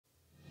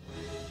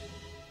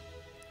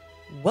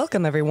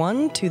Welcome,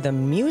 everyone, to the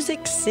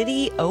Music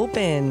City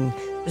Open.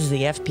 This is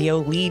the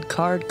FPO lead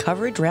card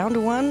coverage,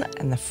 round one,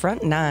 and the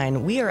front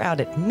nine. We are out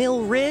at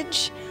Mill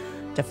Ridge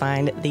to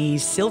find the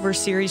Silver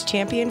Series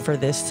champion for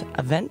this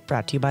event,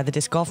 brought to you by the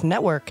Disc Golf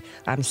Network.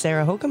 I'm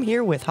Sarah Hokum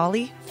here with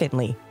Holly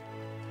Finley.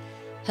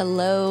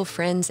 Hello,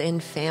 friends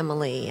and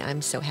family.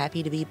 I'm so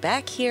happy to be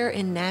back here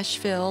in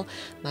Nashville,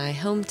 my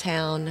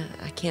hometown.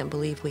 I can't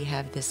believe we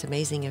have this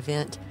amazing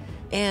event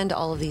and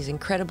all of these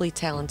incredibly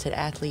talented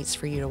athletes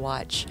for you to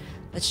watch.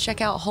 Let's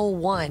check out hole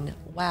one.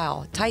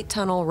 Wow, tight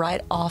tunnel right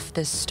off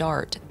the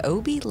start.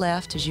 OB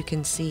left, as you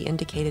can see,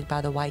 indicated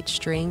by the white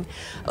string.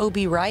 OB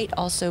right,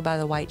 also by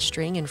the white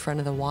string in front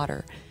of the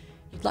water.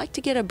 You'd like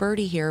to get a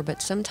birdie here,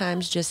 but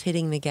sometimes just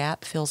hitting the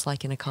gap feels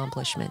like an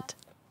accomplishment.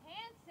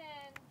 Hansen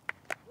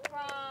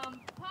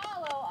from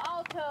Palo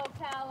Alto,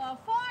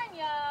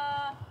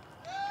 California.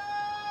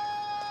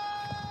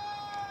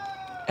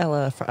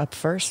 Ella up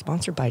first,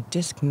 sponsored by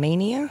Disc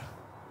Mania.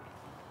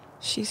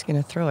 She's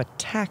going to throw a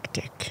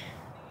tactic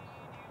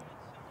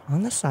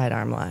on the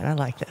sidearm line. I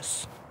like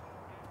this.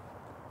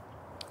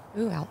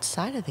 Ooh,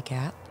 outside of the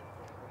gap.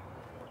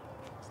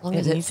 As long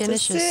as it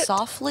finishes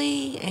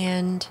softly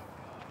and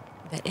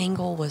the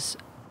angle was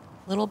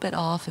a little bit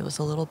off, it was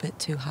a little bit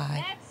too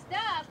high. Next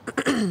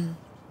up,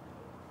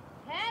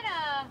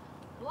 Henna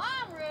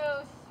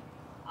Blomroos,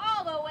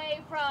 all the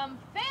way from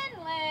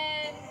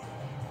Finland.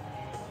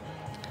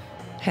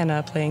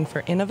 Henna playing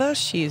for Innova.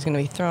 She's going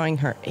to be throwing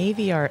her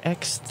AVR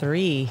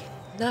X3.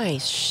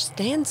 Nice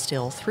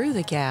standstill through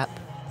the gap.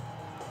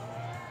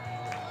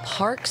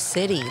 Park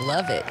City,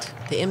 love it.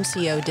 The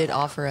MCO did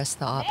offer us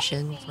the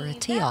option for a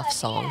tee-off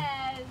song.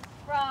 Velediaz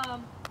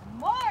from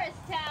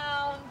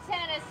Morristown,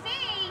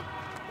 Tennessee.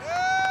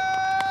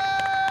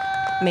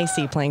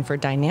 Macie playing for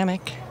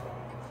Dynamic.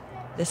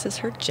 This is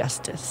her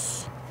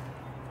Justice.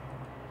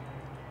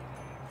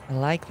 I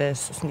like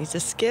this. This needs to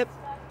skip.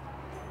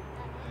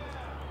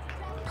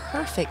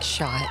 Perfect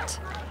shot.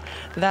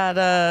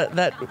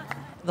 The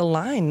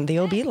line, the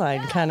OB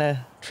line, kind of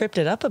tripped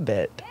it up a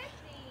bit.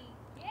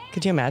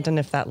 Could you imagine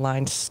if that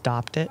line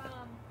stopped it?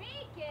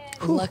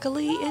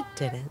 Luckily, it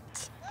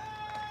didn't.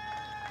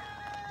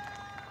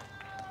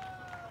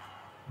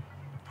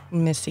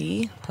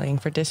 Missy playing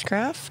for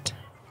Discraft.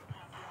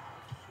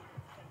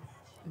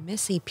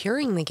 Missy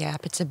puring the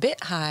gap. It's a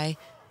bit high.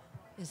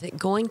 Is it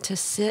going to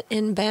sit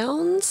in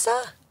bounds?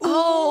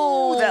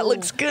 Oh, that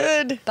looks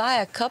good. By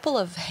a couple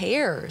of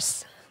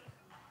hairs.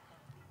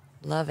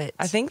 Love it.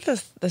 I think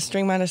the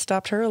string might have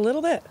stopped her a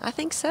little bit. I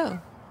think so.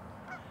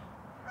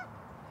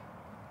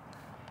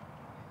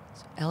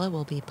 So Ella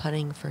will be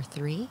putting for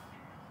 3.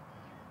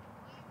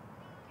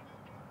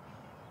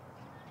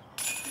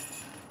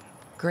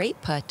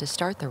 Great putt to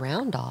start the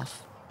round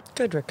off.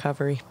 Good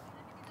recovery.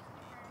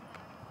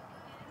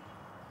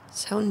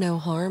 So no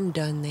harm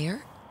done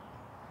there.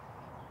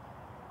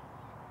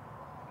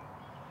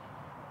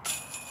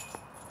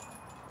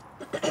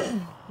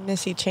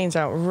 Missy chains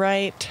out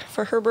right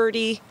for her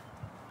birdie,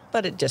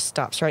 but it just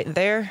stops right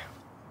there.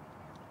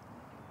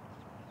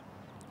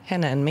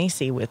 Henna and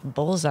Macie with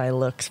bullseye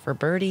looks for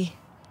birdie.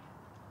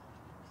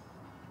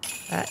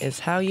 That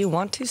is how you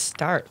want to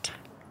start.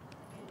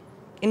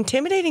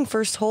 Intimidating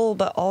first hole,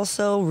 but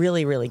also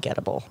really, really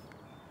gettable.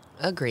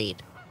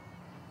 Agreed.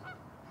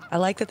 I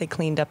like that they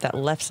cleaned up that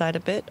left side a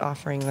bit,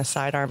 offering the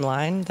sidearm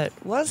line that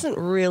wasn't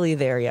really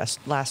there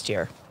last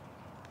year.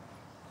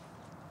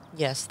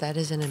 Yes, that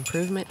is an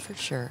improvement for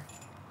sure.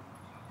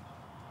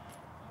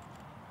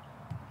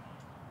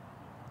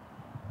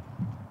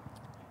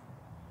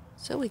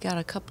 So we got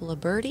a couple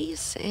of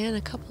birdies and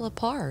a couple of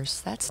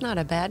pars. That's not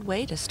a bad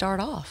way to start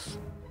off.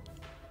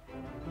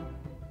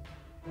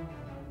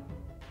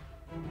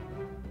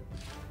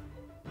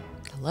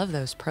 I love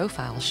those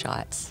profile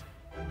shots.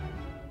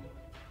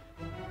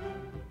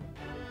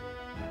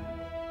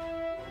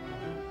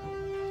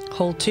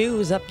 Hole 2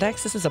 is up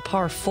next. This is a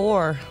par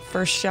 4.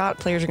 First shot,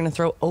 players are going to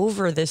throw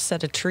over this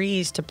set of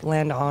trees to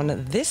land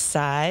on this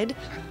side.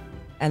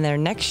 And their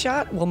next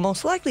shot will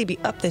most likely be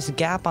up this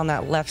gap on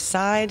that left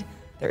side.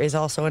 There is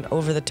also an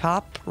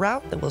over-the-top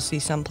route that we'll see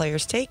some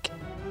players take.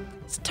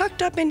 It's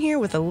tucked up in here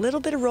with a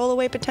little bit of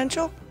roll-away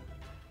potential.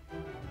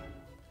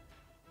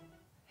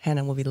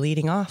 Henna will be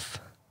leading off.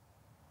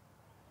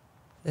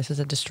 This is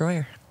a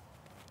destroyer.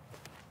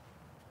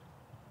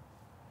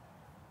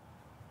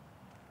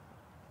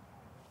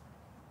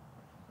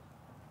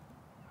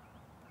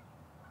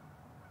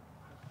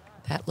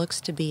 That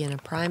looks to be in a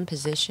prime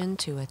position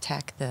to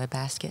attack the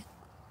basket.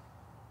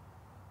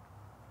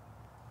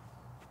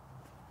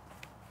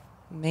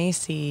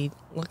 Macie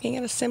looking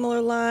at a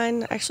similar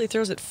line, actually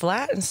throws it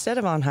flat instead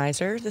of on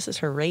hyzer. This is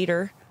her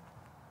Raider.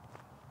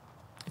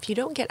 If you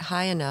don't get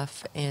high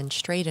enough and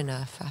straight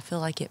enough, I feel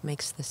like it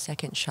makes the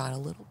second shot a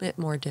little bit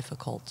more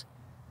difficult.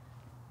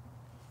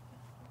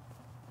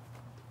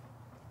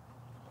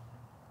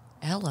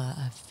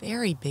 Ella, a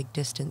very big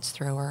distance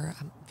thrower.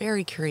 I'm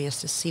very curious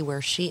to see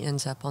where she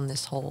ends up on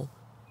this hole.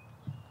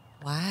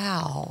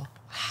 Wow.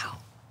 Wow.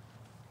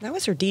 That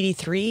was her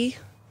DD3.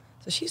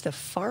 So she's the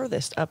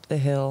farthest up the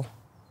hill.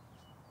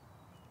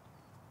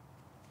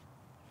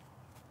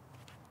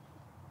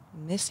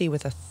 Missy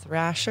with a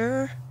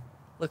thrasher.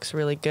 Looks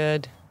really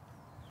good.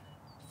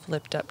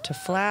 Flipped up to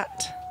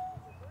flat.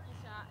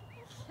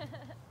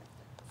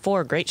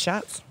 4 great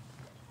shots.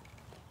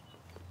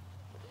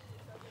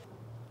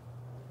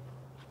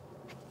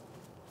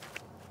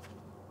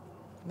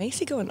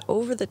 Macie going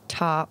over the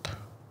top.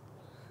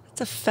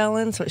 It's a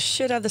felon, so it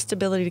should have the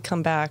stability to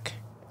come back.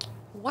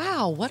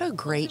 Wow, what a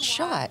great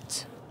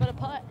shot. But a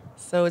putt.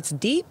 So it's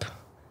deep,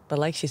 but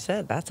like she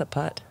said, that's a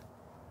putt.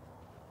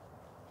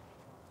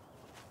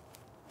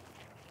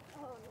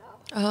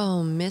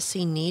 Oh,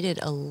 Missy needed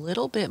a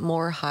little bit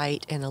more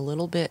height and a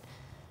little bit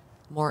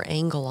more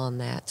angle on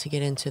that to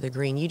get into the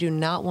green. You do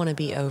not want to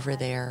be over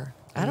there.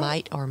 I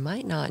might or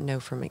might not know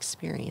from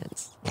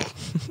experience.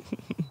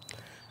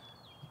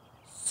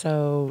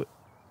 So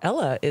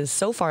Ella is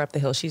so far up the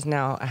hill, she's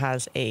now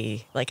has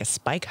a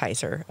spike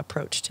hyzer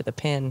approach to the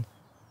pin.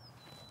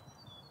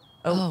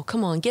 Oh,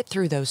 come on, get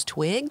through those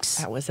twigs.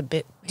 That was a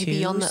bit Maybe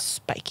too on the-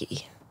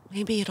 spiky.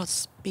 Maybe it'll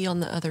be on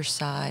the other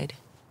side.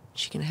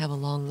 She can have a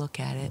long look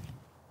at it.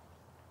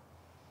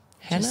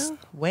 Henna,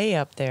 way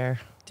up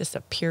there. Just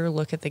a pure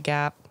look at the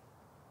gap.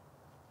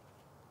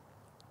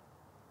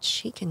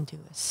 She can do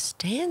a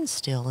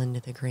standstill into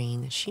the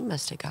green. She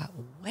must have got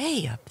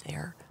way up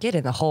there. Get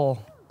in the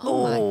hole.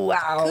 Oh, my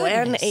wow.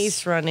 And goodness.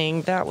 ace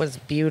running. That was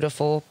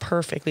beautiful.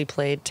 Perfectly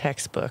played,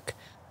 textbook.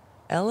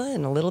 Ella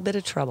in a little bit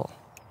of trouble.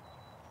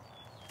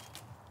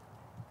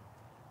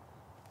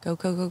 Go,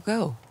 go, go,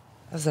 go.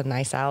 That was a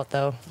nice out,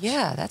 though.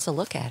 Yeah, that's a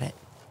look at it.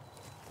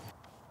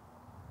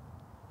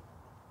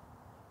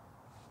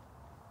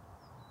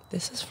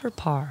 This is for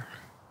par.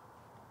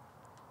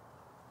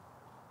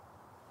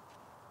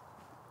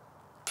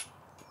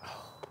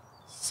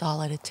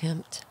 Solid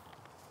attempt.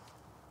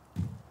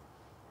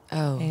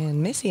 Oh,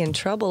 And Missy in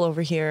trouble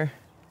over here.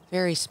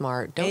 very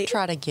smart. Don't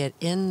try to get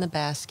in the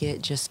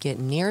basket. Just get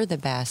near the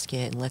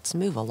basket and let's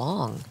move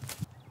along.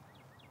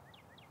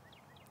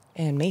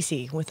 And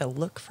Macie with a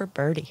look for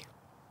birdie.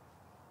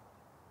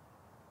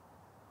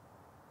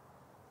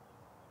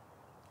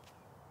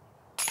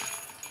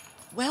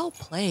 Well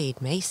played,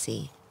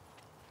 Macie.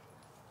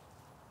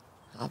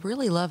 I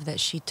really love that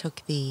she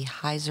took the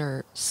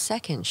hyzer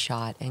second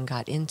shot and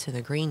got into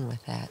the green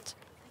with that.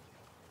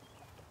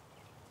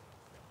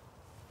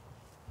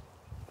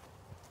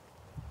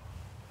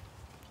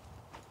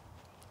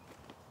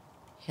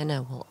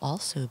 Henna will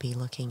also be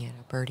looking at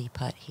a birdie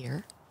putt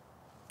here.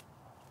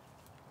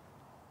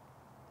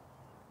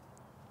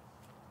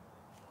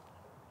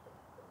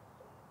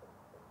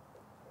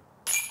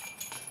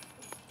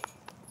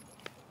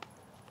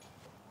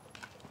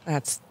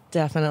 That's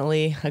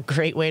definitely a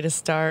great way to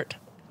start.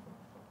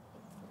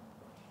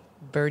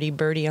 Birdie,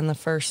 birdie on the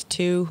first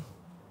 2.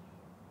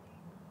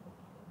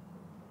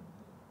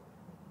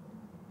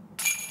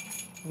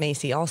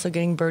 Macie also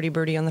getting birdie,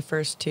 birdie on the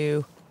first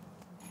 2.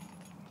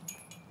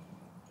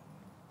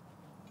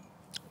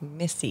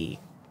 Missy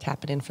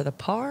tap it in for the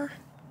par.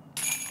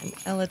 And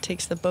Ella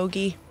takes the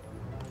bogey.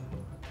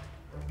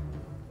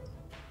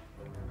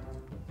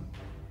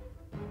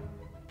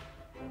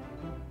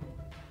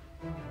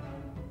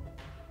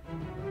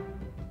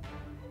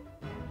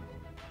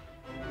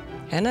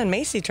 Henna and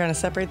Macie trying to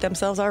separate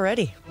themselves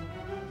already.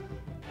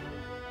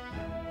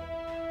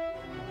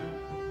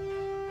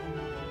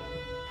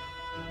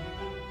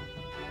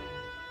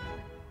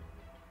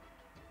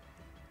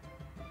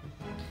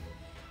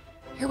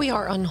 Here we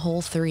are on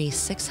hole 3,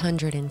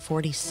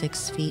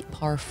 646 feet,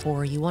 par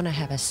 4. You want to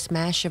have a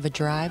smash of a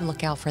drive.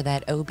 Look out for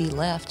that OB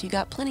left. You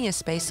got plenty of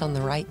space on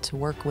the right to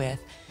work with.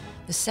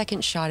 The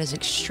second shot is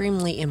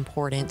extremely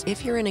important.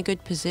 If you're in a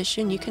good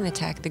position, you can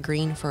attack the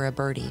green for a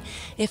birdie.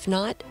 If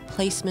not,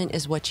 placement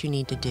is what you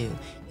need to do.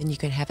 Then you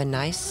can have a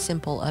nice,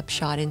 simple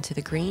upshot into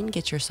the green,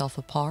 get yourself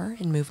a par,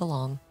 and move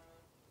along.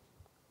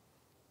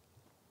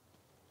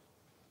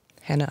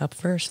 Henna up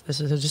first. This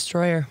is a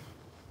destroyer.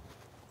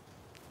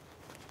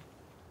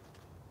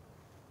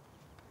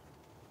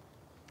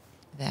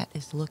 That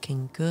is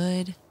looking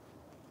good.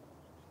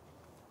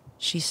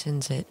 She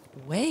sends it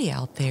way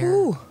out there.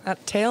 Ooh,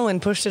 that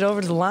tailwind pushed it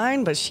over to the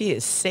line, but she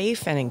is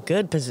safe and in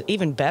good,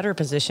 even better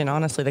position,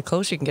 honestly, the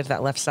closer you can get to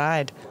that left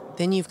side.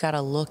 Then you've got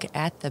to look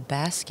at the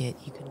basket.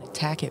 You can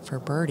attack it for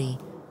birdie.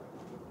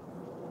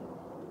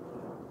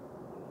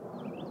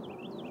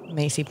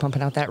 Macie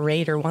pumping out that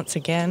Raider once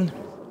again.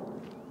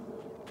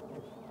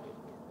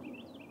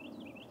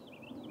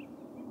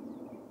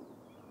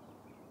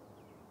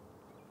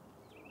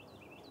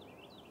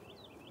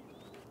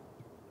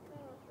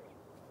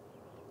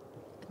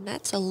 And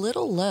that's a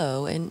little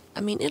low, and I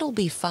mean, it'll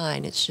be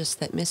fine. It's just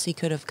that Missy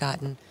could have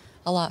gotten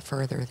a lot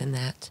further than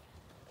that.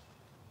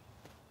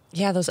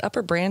 Yeah, those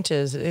upper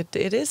branches, it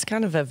is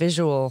kind of a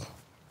visual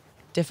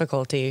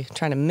difficulty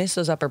trying to miss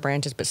those upper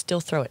branches, but still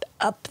throw it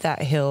up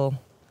that hill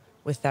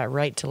with that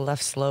right to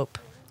left slope.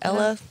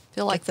 Ella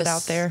feel like gets it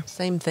out there.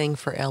 Same thing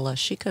for Ella.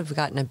 She could have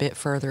gotten a bit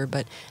further,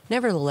 but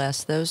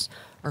nevertheless, those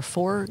are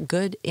 4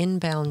 good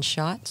inbound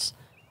shots.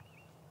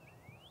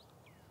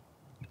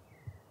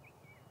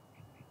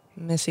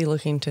 Missy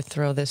looking to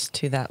throw this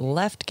to that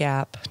left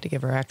gap to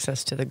give her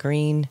access to the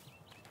green.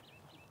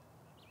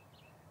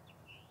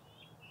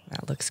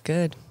 looks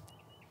good.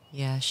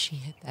 Yeah, she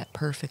hit that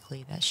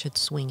perfectly. That should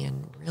swing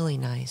in really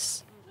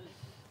nice.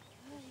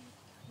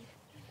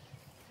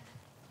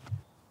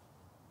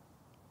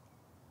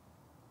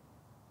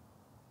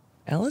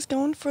 Ella's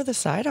going for the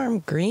sidearm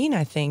green,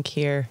 I think,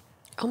 here.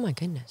 Oh, my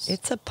goodness.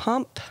 It's a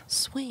pump.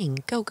 Swing.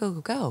 Go, go,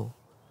 go, go.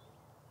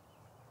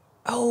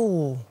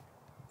 Oh,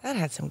 that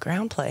had some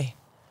ground play.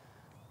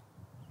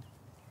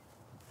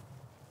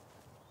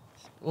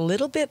 A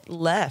little bit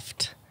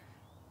left.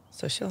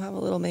 So she'll have a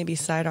little maybe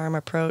sidearm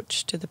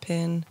approach to the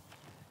pin.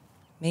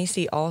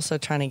 Macie also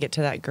trying to get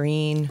to that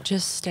green.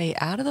 Just stay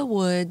out of the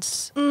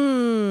woods.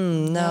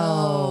 No.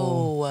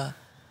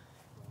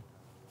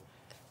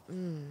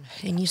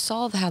 And you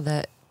saw how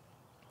the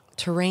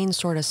terrain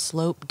sort of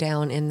sloped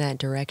down in that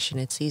direction.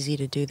 It's easy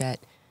to do that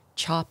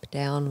chop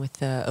down with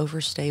the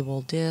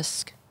overstable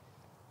disc.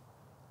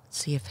 Let's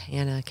see if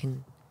Henna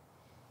can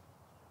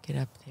get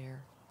up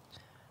there.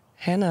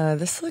 Henna,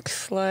 this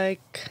looks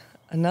like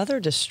another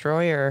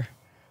destroyer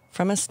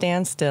from a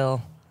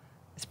standstill.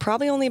 It's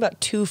probably only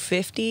about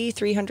 250,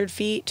 300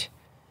 feet.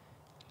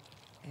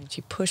 And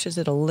she pushes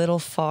it a little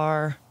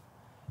far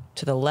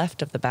to the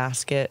left of the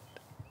basket.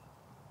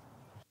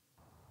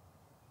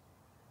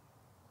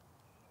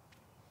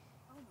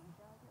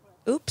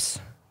 Oops.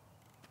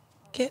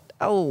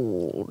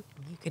 Oh.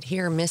 You could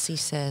hear Missy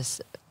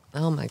says,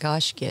 oh my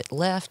gosh, get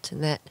left.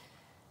 And that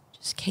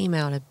just came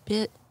out a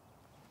bit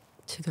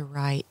to the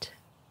right.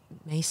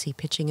 Macie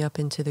pitching up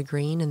into the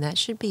green, and that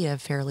should be a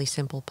fairly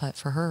simple putt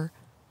for her.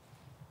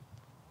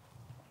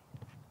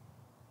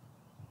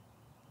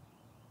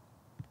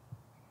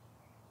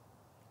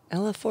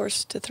 Ella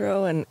forced to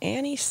throw an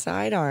Annie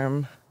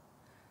sidearm.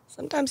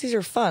 Sometimes these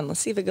are fun.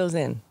 Let's see if it goes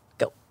in.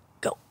 Go,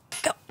 go,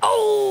 go.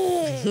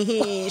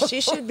 Oh!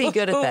 She should be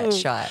good at that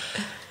shot.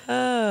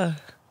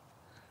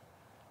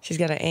 She's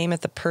got to aim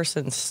at the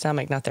person's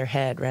stomach, not their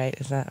head, right?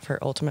 Is that her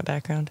ultimate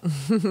background?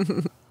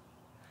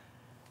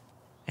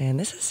 And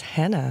this is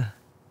Henna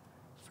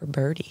for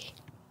birdie.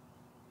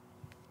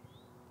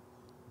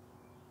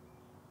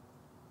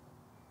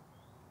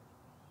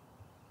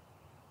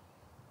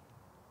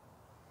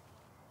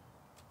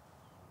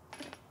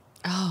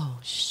 Oh,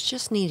 she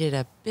just needed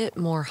a bit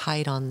more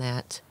height on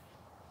that.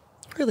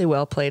 Really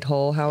well played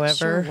hole, however. It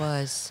sure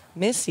was.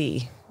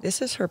 Missy, this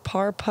is her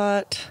par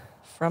putt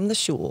from the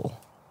shul.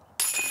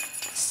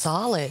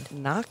 Solid.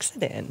 Knocks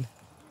it in.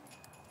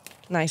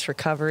 Nice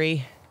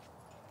recovery.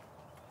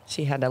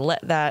 She had to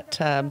let that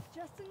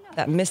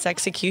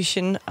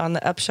misexecution on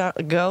the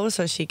upshot go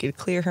so she could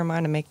clear her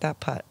mind and make that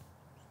putt.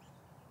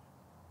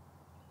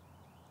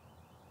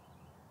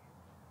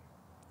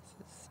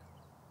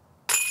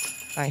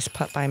 Nice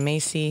putt by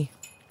Macie.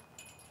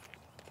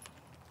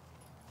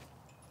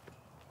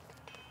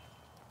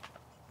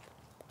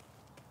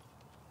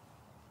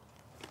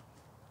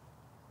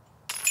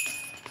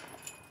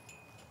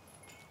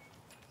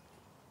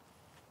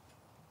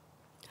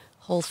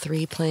 Hole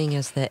 3 playing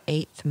as the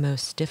 8th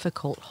most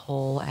difficult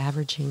hole,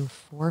 averaging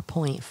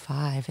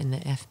 4.5 in the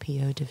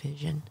FPO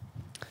division.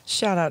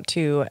 Shout out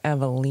to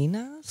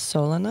Evelina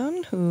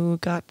Solanon, who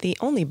got the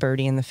only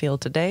birdie in the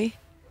field today.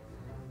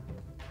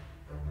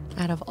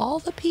 Out of all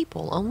the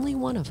people, only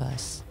one of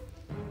us.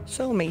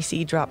 So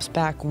Macie drops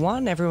back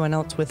one, everyone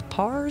else with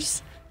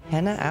pars.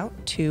 Henna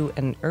out to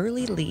an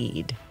early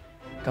lead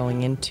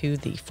going into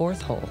the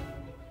 4th hole.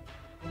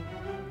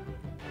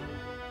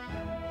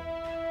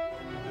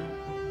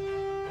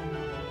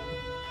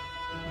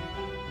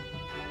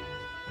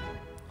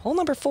 Hole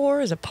number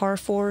 4 is a par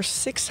 4,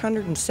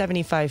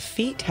 675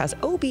 feet, has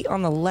OB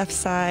on the left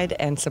side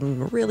and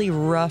some really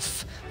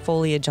rough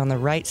foliage on the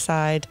right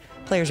side.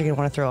 Players are going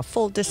to want to throw a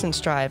full distance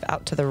drive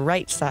out to the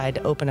right side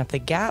to open up the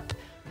gap.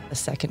 A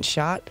second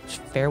shot,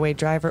 fairway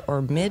driver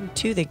or mid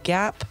to the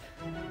gap,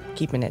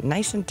 keeping it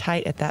nice and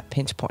tight at that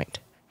pinch point.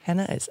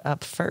 Henna is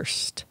up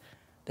first.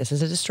 This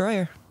is a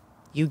destroyer.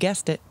 You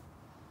guessed it.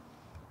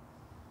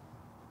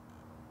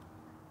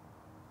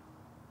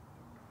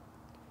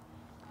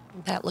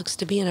 That looks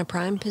to be in a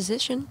prime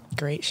position.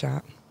 Great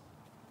shot.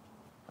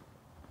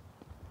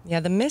 Yeah,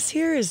 the miss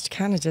here is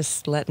kind of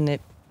just letting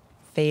it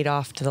fade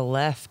off to the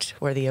left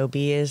where the OB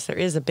is. There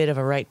is a bit of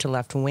a right to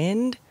left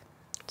wind.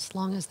 As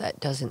long as that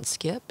doesn't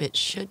skip, it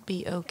should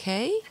be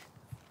okay.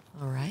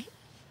 All right.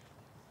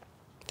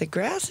 The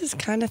grass is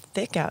kind of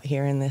thick out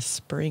here in this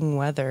spring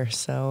weather,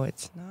 so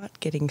it's not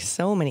getting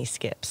so many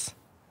skips.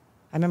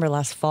 I remember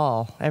last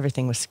fall,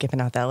 everything was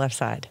skipping out that left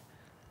side.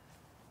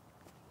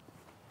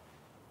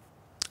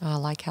 I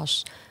like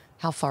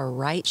how far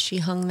right she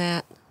hung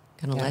that.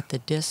 Gonna let the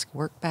disc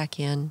work back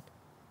in.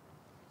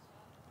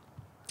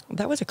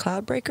 That was a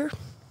cloud breaker.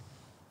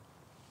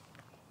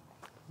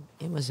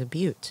 It was a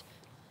beaut.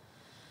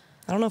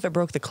 I don't know if it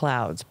broke the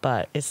clouds,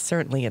 but it's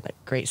certainly in a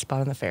great spot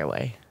on the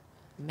fairway.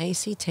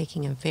 Macie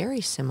taking a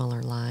very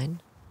similar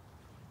line.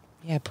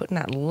 Yeah, putting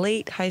that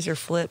late hyzer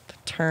flip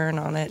turn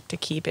on it to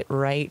keep it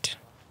right.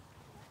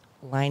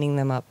 Lining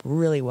them up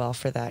really well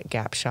for that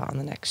gap shot on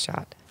the next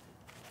shot.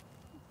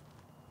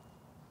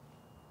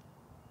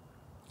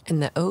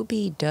 And the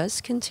OB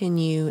does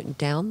continue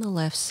down the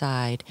left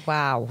side.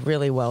 Wow,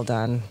 really well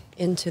done.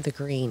 Into the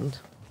green.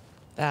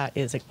 That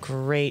is a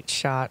great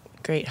shot.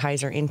 Great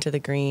hyzer into the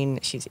green.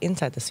 She's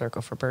inside the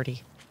circle for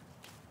birdie.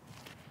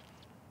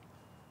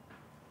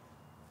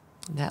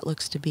 That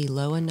looks to be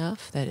low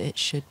enough that it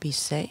should be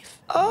safe.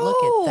 Oh,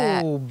 look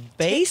at that.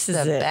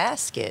 Bases the it.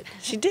 basket.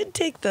 She did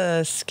take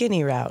the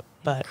skinny route,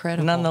 but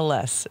Incredible.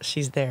 nonetheless,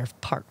 she's there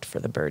parked for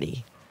the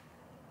birdie.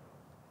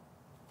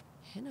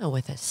 Henna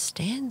with a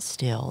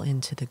standstill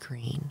into the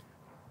green.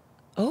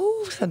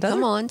 Oh, another.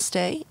 Come on,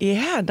 stay.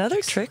 Yeah,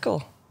 another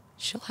trickle.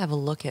 She'll have a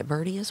look at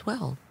birdie as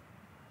well.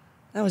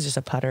 That was just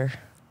a putter.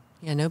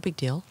 Yeah, no big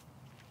deal.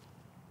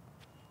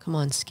 Come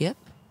on, skip.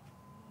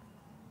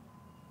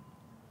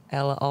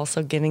 Ella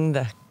also getting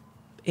the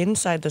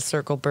inside the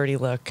circle birdie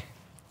look.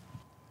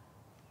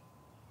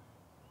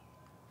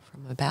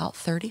 From about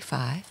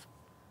 35.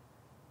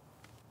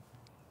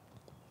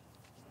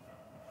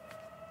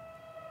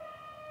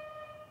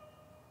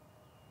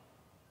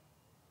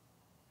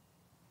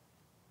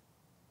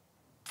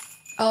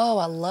 Oh,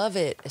 I love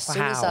it. As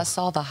soon as I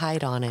saw the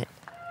height on it.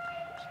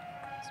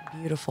 It's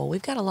beautiful.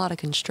 We've got a lot of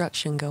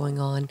construction going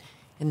on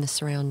in the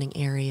surrounding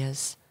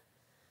areas.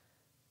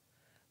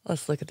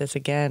 Let's look at this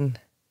again.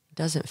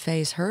 Doesn't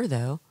faze her,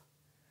 though.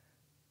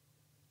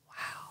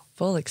 Wow.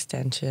 Full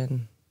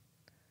extension.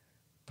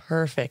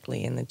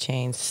 Perfectly in the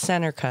chains.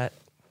 Center cut.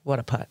 What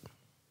a putt.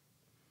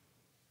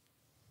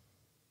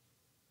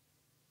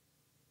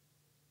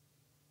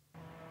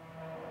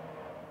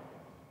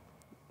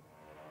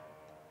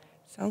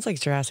 Sounds like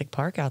Jurassic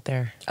Park out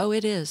there. Oh,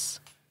 it is.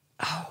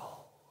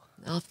 Oh.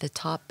 Off the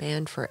top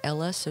band for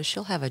Ella, so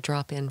she'll have a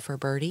drop in for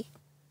birdie.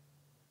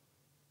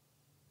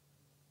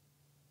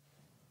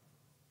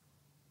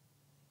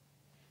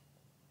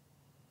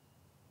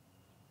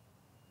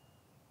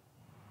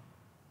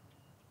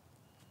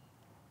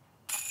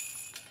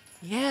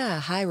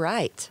 Yeah, high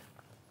right.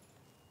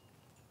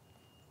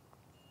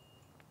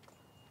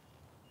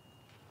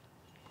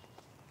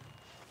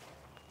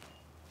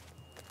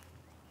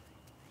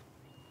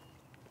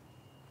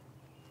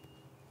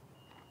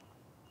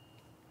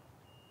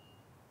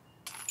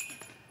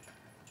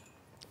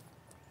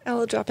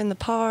 Ella dropping the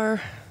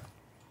par.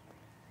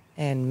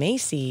 And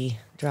Macie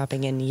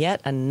dropping in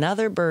yet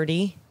another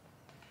birdie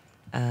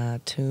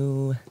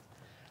to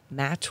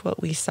match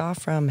what we saw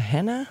from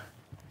Henna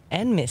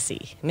and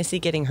Missy. Missy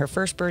getting her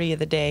first birdie of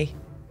the day.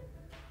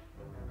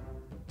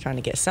 Trying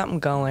to get something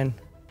going.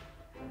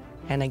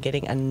 Henna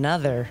getting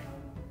another.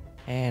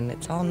 And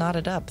it's all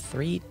knotted up.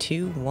 3,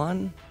 2,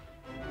 1.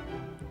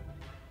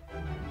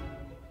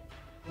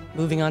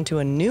 Moving on to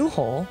a new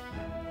hole.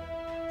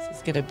 This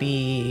is going to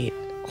be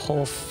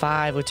hole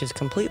 5, which is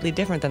completely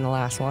different than the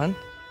last one.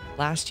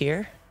 Last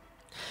year.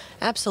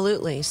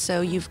 Absolutely. So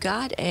you've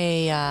got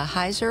a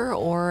hyzer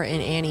or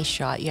an Annie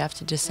shot. You have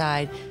to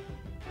decide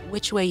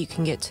which way you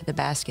can get to the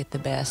basket the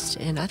best.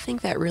 And I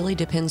think that really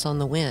depends on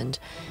the wind.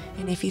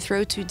 And if you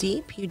throw too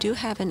deep, you do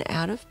have an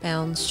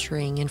out-of-bounds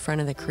string in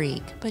front of the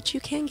creek, but you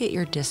can get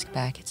your disc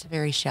back. It's a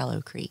very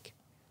shallow creek.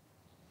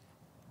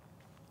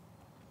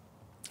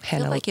 I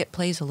feel like it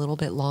plays a little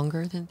bit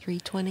longer than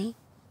 320.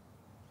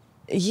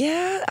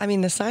 Yeah, I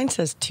mean, the sign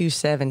says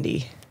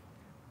 270.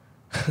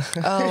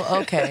 Oh,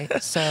 okay.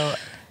 So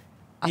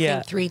I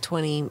think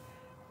 320.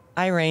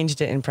 I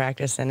ranged it in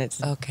practice, and it's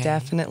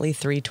definitely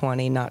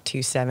 320, not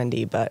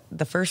 270. But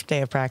the first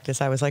day of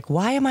practice, I was like,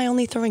 why am I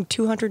only throwing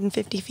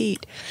 250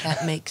 feet?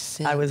 That makes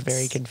sense. I was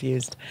very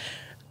confused.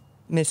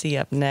 Missy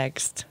up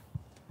next.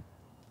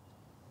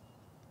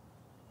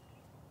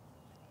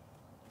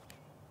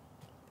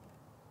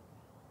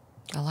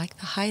 I like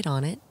the height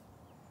on it.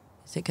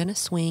 Is it going to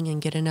swing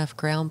and get enough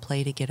ground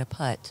play to get a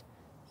putt?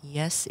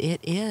 Yes,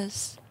 it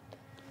is.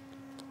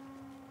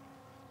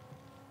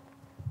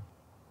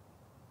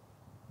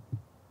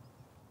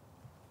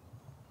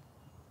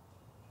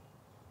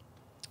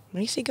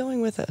 Macie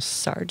going with a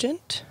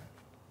Sargent.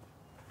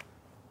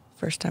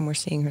 First time we're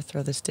seeing her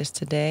throw this disc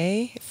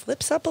today. It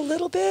flips up a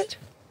little bit.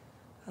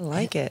 I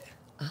like it.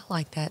 I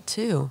like that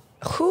too.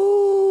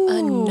 Ooh.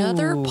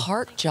 Another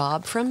park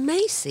job from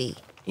Macie.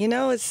 You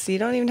know, you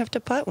don't even have to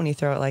putt when you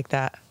throw it like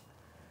that.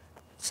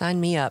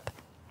 Sign me up.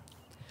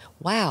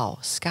 Wow,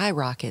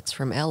 skyrockets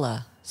from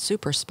Ella.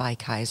 Super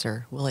spike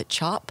hyzer. Will it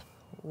chop?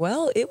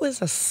 Well, it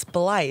was a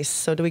splice.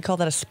 So do we call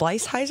that a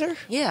splice hyzer?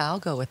 Yeah, I'll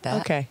go with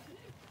that. Okay.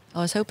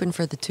 I was hoping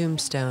for the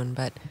tombstone,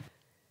 but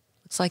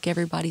looks like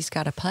everybody's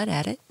got a putt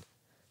at it.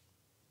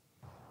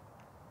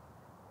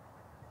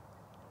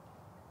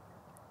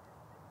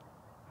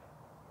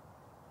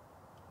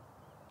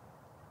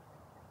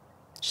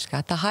 She's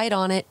got the height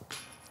on it.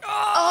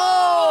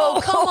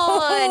 Oh, come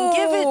on.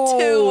 Give it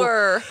to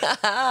her.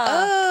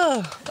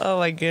 Oh,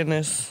 my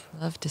goodness.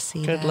 Love to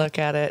see Good that. look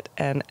at it.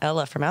 And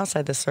Ella from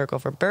outside the circle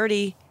for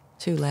birdie.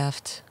 2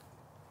 left.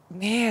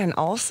 Man,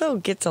 also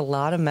gets a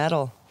lot of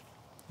metal.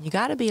 You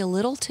got to be a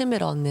little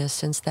timid on this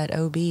since that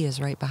OB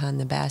is right behind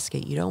the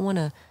basket. You don't want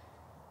to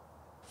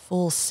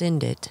full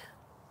send it.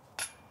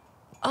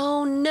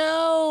 Oh,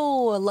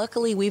 no.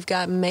 Luckily, we've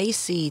got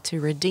Macie to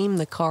redeem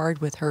the card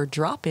with her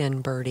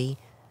drop-in birdie.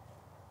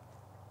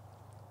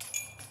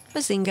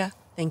 Bazinga.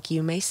 Thank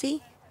you,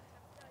 Macie.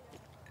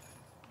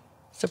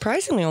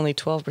 Surprisingly, only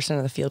 12%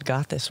 of the field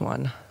got this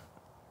one.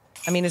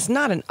 I mean, it's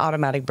not an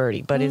automatic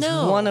birdie, but it's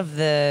one of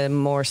the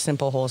more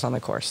simple holes on the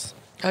course.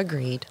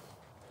 Agreed.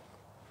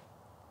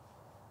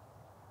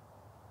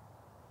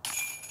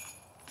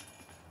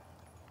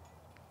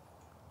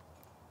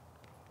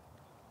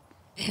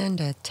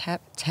 And a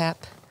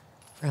tap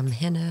from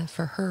Henna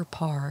for her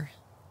par.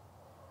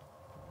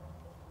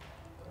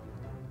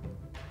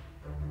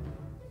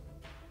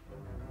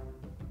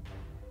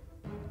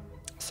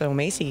 So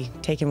Macie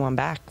taking one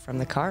back from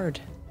the card,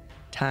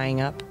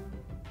 tying up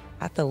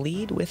at the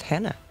lead with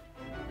Henna.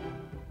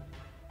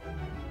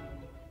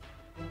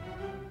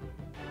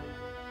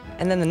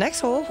 And then the next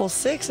hole, hole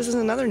 6, this is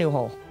another new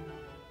hole.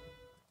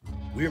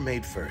 We're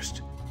made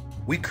first.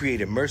 We create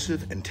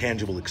immersive and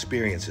tangible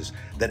experiences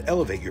that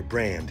elevate your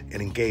brand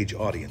and engage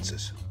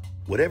audiences.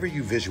 Whatever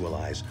you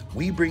visualize,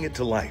 we bring it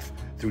to life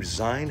through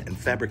design and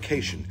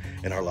fabrication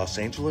in our Los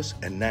Angeles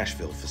and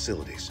Nashville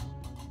facilities.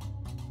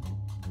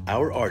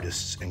 Our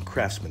artists and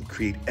craftsmen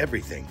create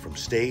everything from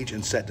stage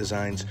and set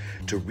designs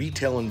to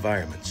retail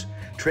environments,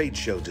 trade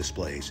show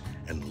displays,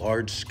 and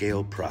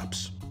large-scale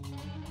props.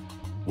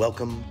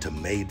 Welcome to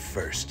Made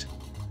First.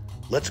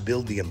 Let's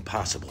build the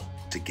impossible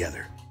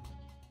together.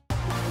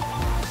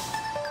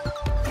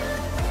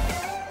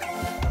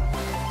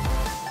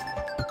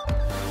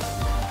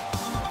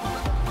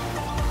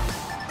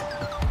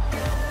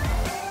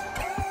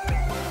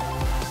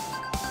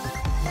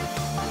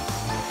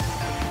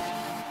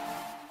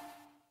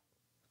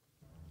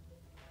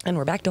 And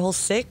we're back to hole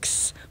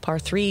 6, par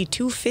 3,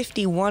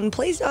 251.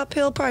 Plays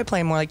uphill, probably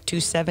playing more like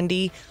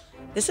 270.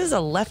 This is a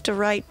left to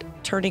right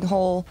turning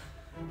hole.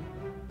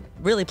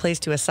 Really plays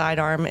to a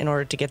sidearm in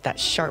order to get that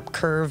sharp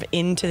curve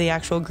into the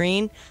actual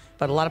green.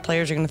 But a lot of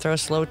players are going to throw a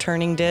slow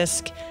turning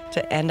disc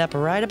to end up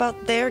right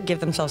about there, give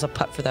themselves a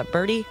putt for that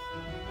birdie.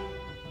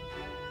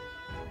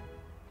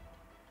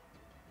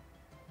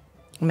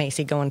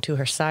 Macie going to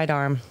her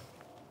sidearm.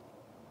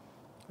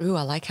 Ooh,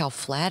 I like how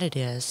flat it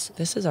is.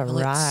 This is a Will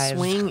it ride.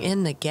 swing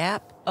in the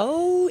gap?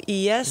 Oh,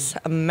 yes,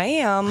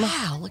 ma'am.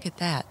 Wow, look at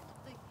that.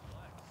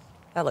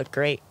 That looked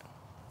great.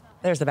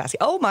 There's the basket.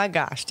 Oh, my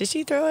gosh. Did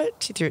she throw it?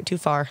 She threw it too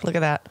far. Look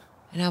at that.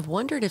 And I've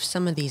wondered if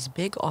some of these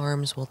big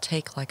arms will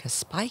take like a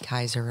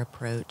Spikeiser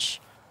approach.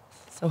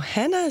 So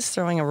Henna is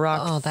throwing a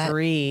rock Oh, that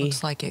 3.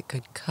 looks like it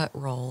could cut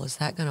roll. Is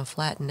that going to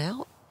flatten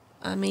out?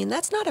 I mean,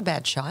 that's not a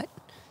bad shot.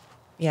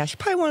 Yeah, she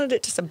probably wanted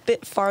it just a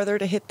bit farther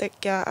to hit the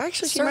gap.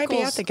 Actually, she might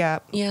be at the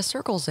gap. Yeah,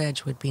 circle's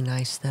edge would be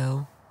nice,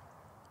 though.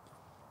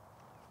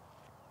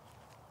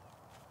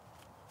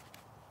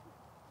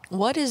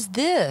 What is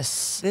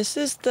this? This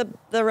is the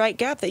right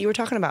gap that you were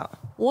talking about.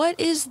 What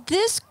is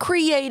this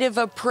creative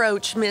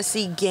approach,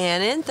 Missy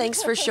Gannon?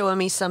 Thanks for showing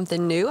me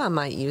something new I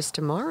might use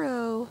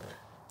tomorrow.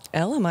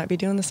 Ella might be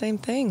doing the same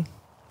thing.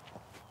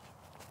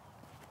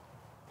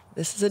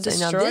 This is a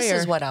destroyer. Now, this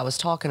is what I was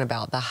talking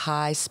about, the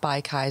high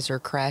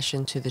Spikeiser crash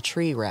into the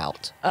tree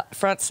route.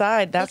 Front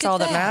side, that's all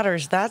that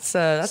matters. That's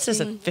just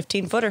a See?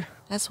 15-footer.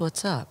 That's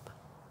what's up.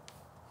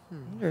 I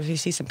wonder if you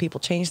see some people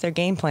change their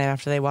game plan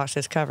after they watch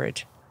this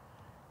coverage.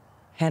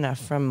 Henna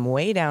from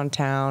way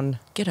downtown.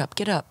 Get up,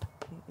 get up.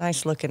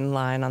 Nice looking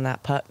line on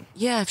that putt.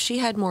 Yeah, if she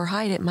had more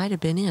height, it might have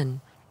been in.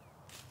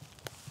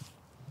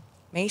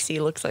 Macie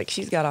looks like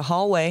she's got a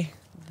hallway.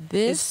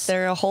 Is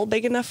there a hole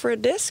big enough for a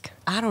disc?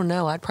 I don't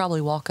know. I'd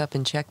probably walk up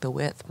and check the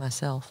width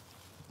myself.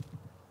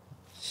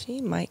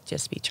 She might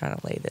just be trying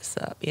to lay this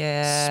up.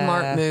 Yeah.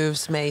 Smart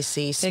moves,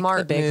 Macie. Smart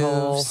the big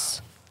moves.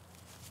 hole.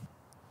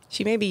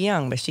 She may be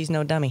young, but she's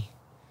no dummy.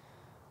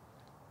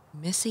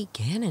 Missy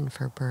Gannon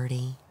for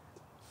birdie.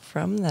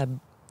 From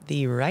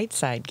the right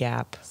side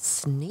gap.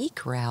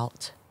 Sneak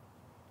route.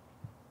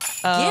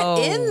 Oh,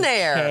 Get in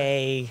there.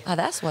 Okay. Oh,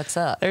 that's what's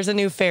up. There's a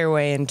new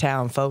fairway in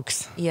town,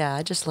 folks. Yeah,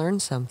 I just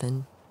learned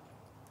something.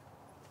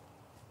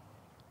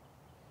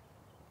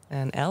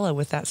 And Ella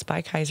with that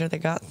Spikeiser that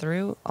got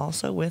through,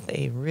 also with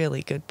a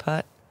really good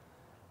putt.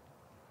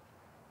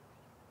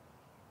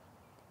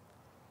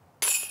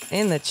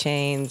 In the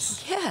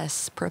chains.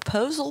 Yes,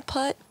 proposal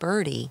putt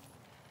birdie.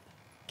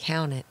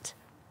 Count it.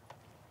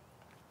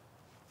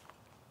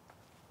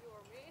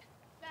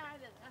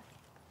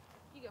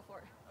 You go for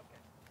it.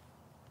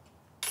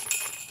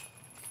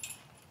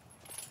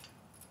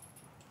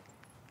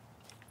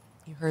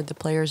 You heard the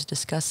players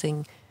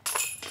discussing,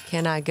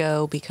 can I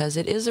go? Because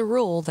it is a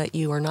rule that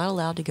you are not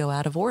allowed to go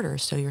out of order.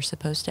 So you're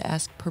supposed to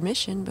ask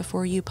permission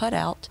before you putt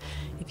out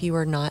if you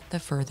are not the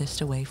furthest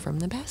away from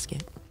the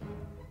basket.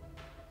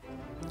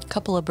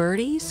 Couple of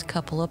birdies,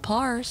 couple of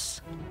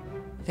pars.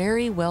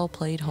 Very well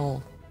played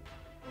hole.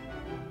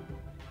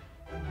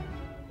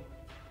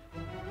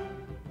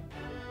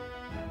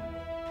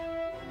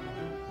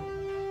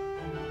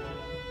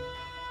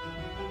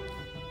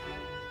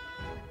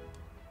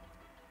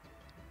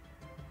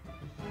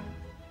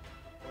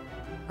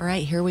 All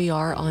right, here we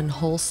are on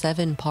hole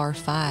 7, par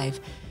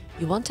 5.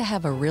 You want to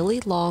have a really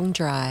long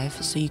drive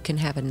so you can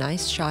have a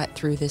nice shot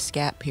through this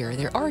gap here.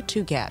 There are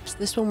 2 gaps,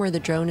 this one where the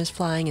drone is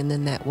flying and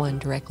then that one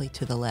directly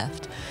to the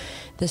left.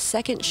 The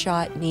second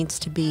shot needs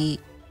to be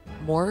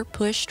more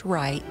pushed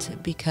right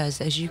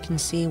because, as you can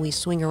see, we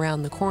swing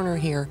around the corner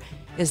here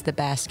is the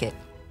basket.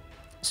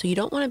 So you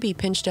don't want to be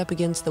pinched up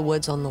against the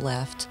woods on the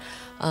left.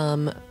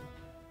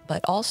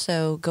 But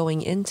also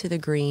going into the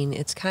green,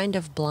 it's kind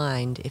of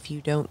blind if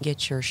you don't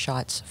get your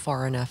shots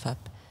far enough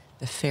up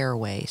the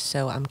fairway.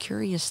 So I'm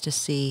curious to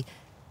see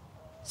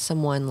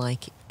someone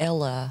like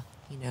Ella,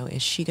 you know,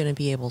 is she going to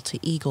be able to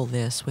eagle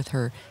this with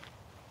her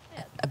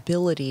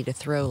ability to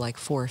throw like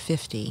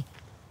 450?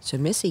 So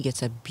Missy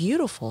gets a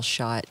beautiful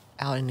shot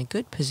out in a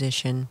good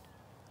position.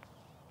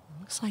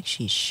 Looks like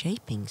she's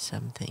shaping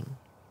something.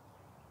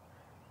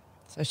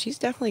 So she's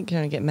definitely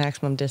going to get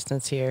maximum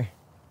distance here.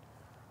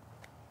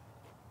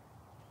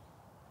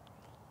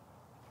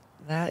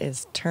 That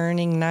is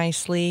turning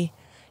nicely.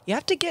 You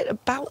have to get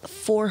about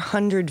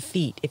 400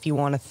 feet if you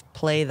want to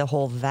play the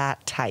hole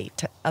that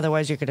tight.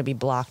 Otherwise, you're going to be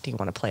blocked. You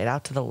want to play it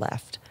out to the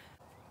left.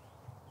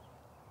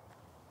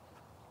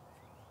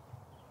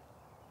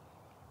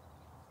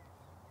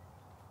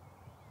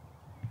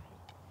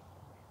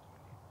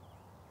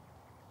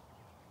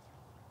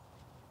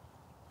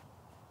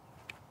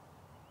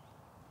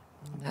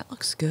 That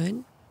looks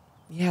good.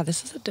 Yeah,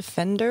 this is a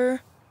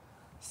defender.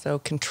 So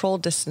control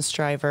distance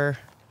driver.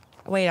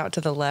 Way out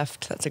to the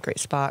left. That's a great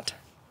spot.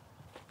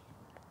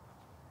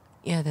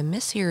 Yeah, the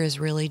miss here is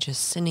really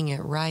just sending it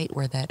right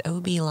where that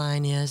OB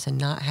line is and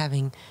not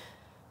having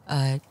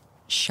a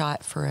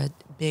shot for a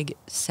big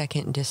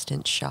second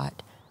distance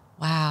shot.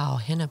 Wow,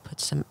 Henna put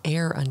some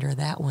air under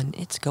that one.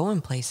 It's going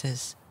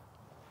places.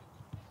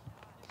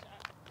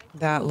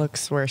 That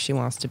looks where she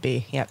wants to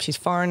be. Yep, she's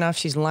far enough.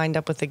 She's lined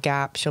up with the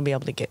gap. She'll be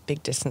able to get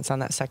big distance on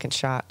that second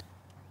shot.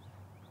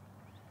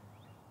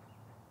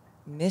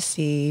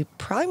 Missy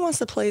probably wants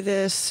to play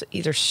this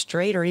either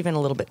straight or even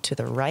a little bit to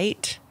the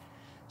right.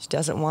 She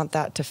doesn't want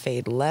that to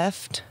fade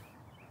left.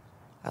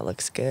 That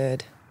looks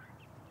good.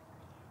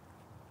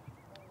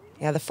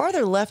 Yeah, the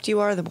farther left you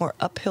are, the more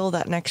uphill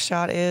that next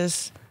shot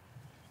is.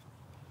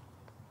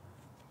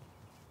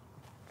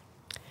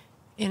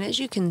 And as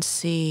you can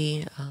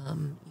see,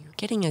 you're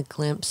getting a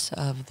glimpse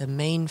of the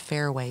main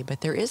fairway,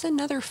 but there is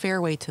another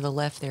fairway to the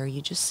left there.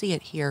 You just see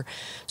it here.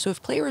 So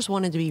if players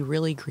wanted to be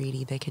really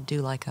greedy, they could do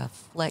like a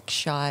flex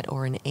shot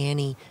or an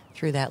Annie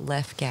through that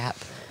left gap.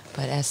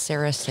 But as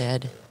Sarah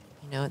said,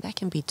 you know, that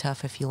can be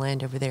tough if you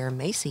land over there.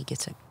 Macie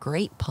gets a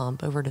great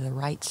pump over to the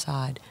right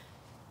side.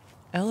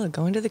 Ella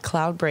going to the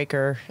cloud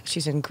breaker.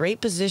 She's in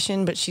great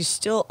position, but she's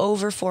still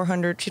over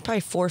 400. She's probably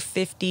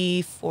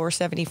 450,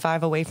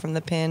 475 away from the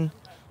pin.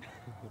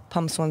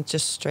 Pumps one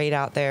just straight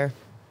out there.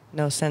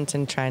 No sense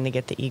in trying to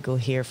get the eagle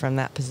here from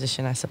that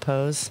position, I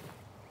suppose.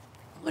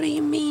 What do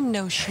you mean,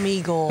 no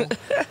schmeagle?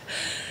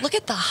 Look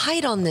at the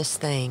height on this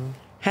thing.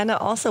 Henna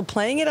also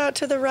playing it out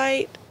to the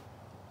right.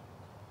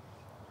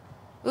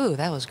 Ooh,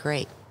 that was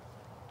great.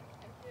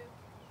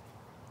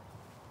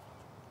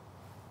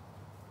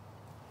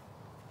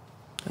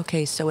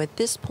 Okay, so at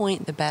this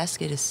point, the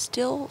basket is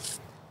still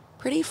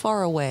pretty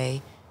far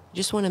away. You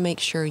just want to make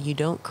sure you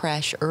don't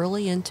crash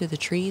early into the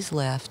trees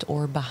left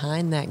or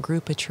behind that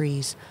group of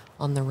trees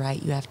on the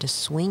right. You have to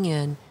swing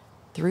in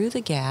through the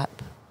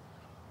gap.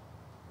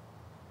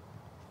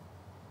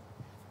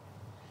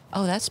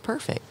 Oh, that's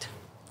perfect.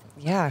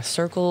 Yeah,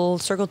 circle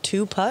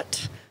 2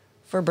 putt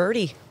for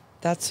birdie.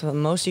 That's the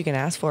most you can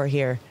ask for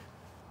here.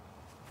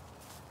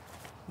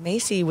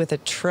 Macie with a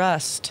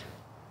trust.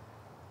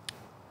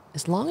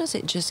 As long as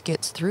it just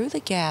gets through the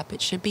gap, it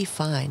should be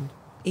fine.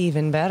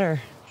 Even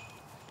better.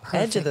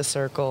 Perfect. Edge of the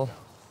circle.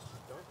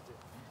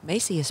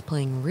 Macie is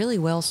playing really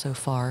well so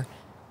far.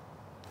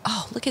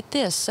 Oh, look at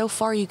this. So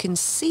far you can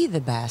see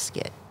the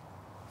basket.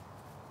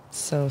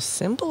 So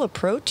simple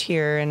approach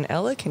here, and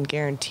Ella can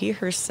guarantee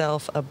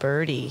herself a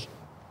birdie.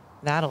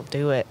 That'll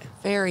do it.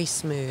 Very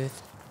smooth.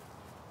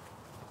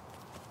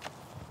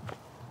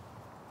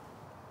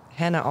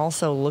 Henna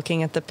also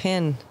looking at the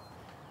pin.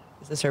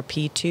 Is this her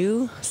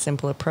P2?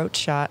 Simple approach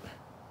shot.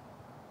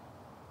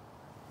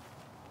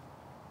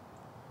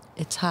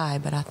 It's high,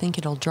 but I think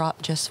it'll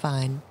drop just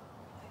fine.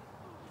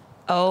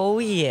 Oh,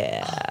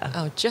 yeah.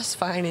 Oh, just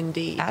fine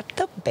indeed. At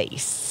the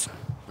base.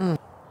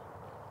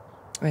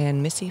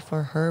 And Missy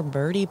for her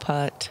birdie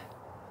putt.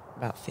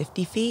 About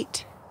 50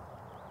 feet.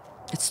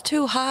 It's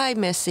too high,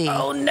 Missy.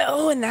 Oh,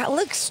 no, and that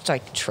looks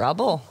like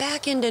trouble.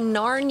 Back into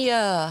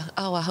Narnia.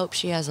 Oh, I hope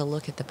she has a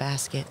look at the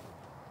basket.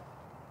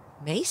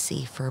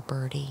 Macie for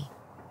birdie.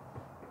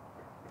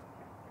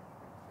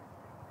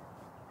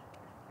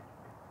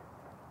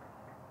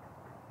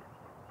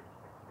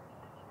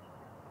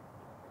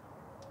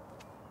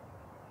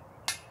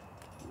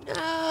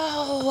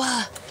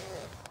 No!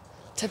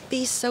 To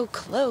be so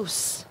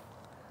close.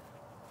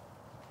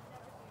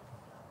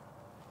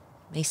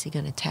 Macie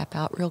gonna tap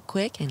out real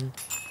quick and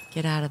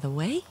get out of the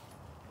way.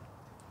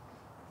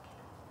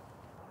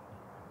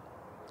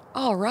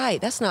 All right,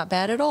 that's not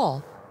bad at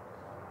all.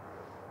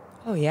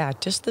 Oh, yeah,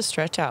 just the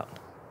stretch out.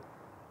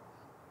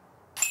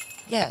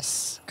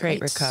 Yes.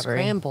 Great recovery.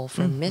 Scramble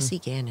from Missy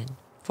Gannon.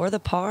 For the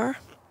par.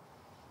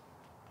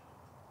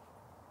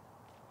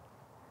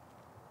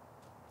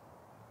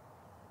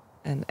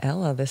 And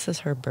Ella, this is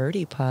her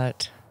birdie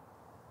putt.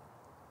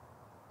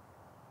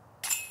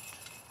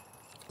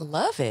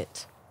 Love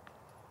it.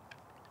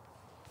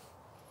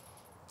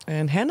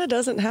 And Henna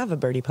doesn't have a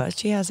birdie putt.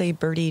 She has a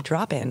birdie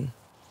drop-in.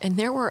 And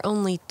there were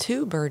only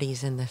 2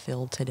 birdies in the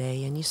field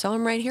today, and you saw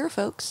them right here,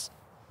 folks.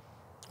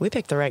 We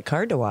picked the right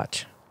card to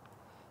watch.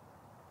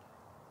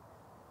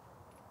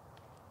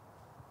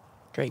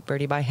 Great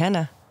birdie by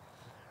Henna.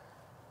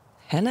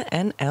 Henna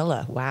and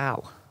Ella.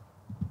 Wow.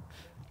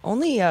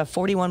 Only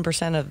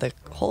 41% of the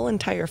whole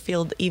entire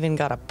field even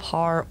got a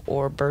par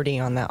or birdie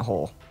on that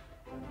hole.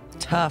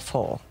 Tough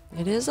hole.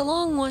 It is a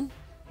long one.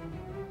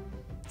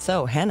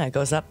 So Henna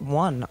goes up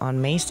 1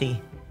 on Macie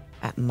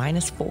at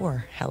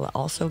 -4. Ella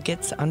also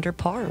gets under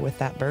par with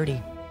that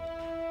birdie.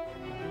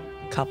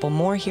 Couple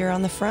more here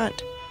on the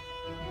front.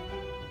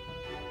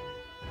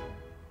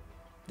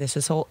 This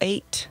is hole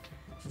 8.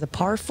 This is a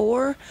par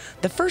 4.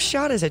 The first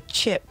shot is a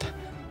chip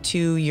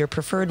to your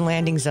preferred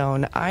landing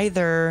zone,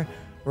 either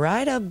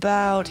right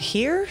about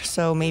here,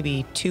 so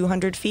maybe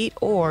 200 feet,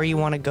 or you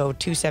want to go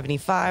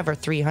 275 or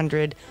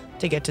 300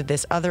 to get to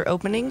this other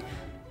opening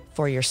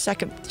for your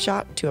second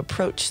shot to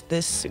approach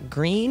this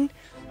green.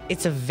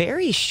 It's a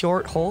very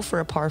short hole for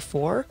a par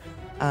 4,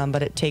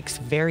 but it takes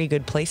very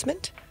good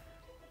placement.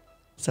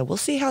 So we'll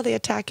see how they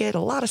attack it. A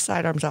lot of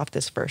sidearms off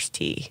this first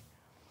tee.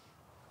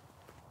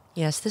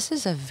 Yes, this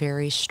is a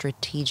very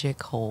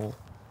strategic hole.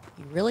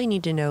 You really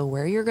need to know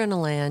where you're going to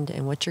land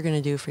and what you're going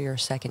to do for your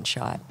second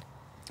shot.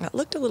 That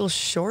looked a little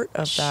short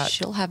of that.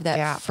 She'll have that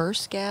gap.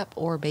 first gap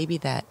or maybe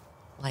that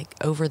like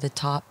over the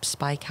top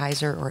Spike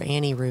Heiser or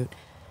Annie route.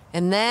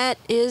 And that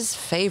is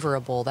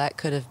favorable. That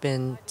could have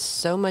been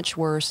so much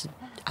worse.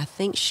 I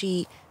think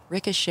she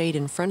ricocheted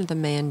in front of the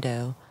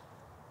Mando.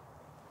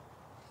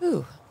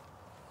 Ooh.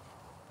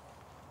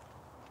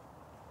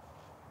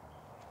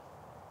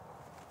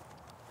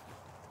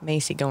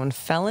 Macie going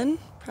felon,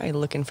 probably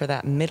looking for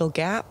that middle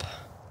gap.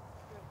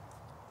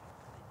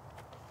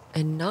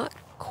 And not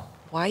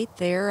quite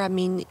there. I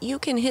mean, you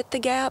can hit the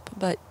gap,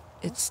 but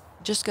it's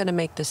just going to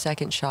make the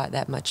second shot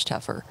that much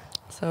tougher.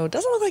 So it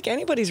doesn't look like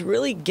anybody's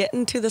really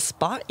getting to the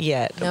spot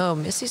yet. No,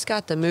 Missy's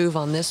got the move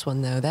on this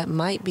one, though. That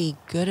might be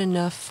good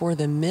enough for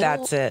the middle.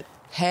 That's it.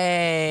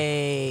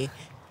 Hey.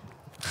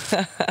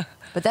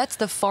 But that's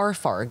the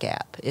far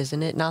gap,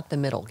 isn't it? Not the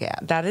middle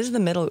gap. That is the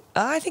middle.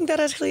 I think that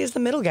actually is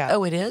the middle gap.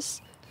 Oh, it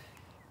is?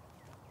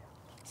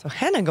 So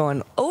Henna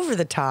going over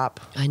the top.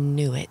 I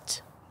knew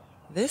it.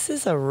 This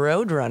is a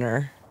road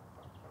runner.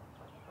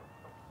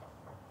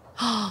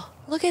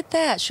 Look at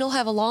that. She'll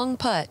have a long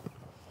putt.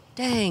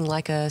 Dang,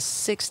 like a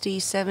 60,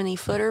 70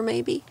 footer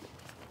maybe?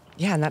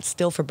 Yeah, and that's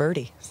still for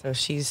birdie. So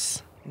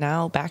she's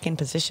now back in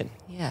position.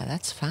 Yeah,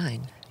 that's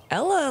fine.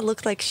 Ella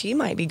looked like she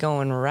might be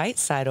going right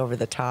side over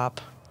the top.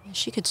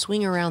 She could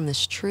swing around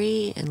this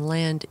tree and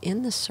land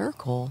in the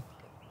circle.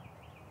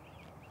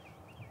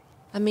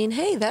 I mean,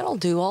 hey, that'll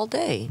do all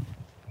day.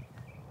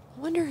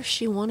 I wonder if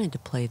she wanted to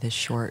play this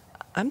short.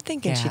 I'm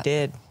thinking she gap.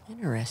 did.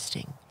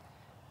 Interesting.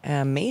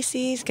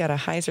 Macie's got a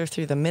hyzer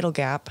through the middle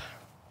gap.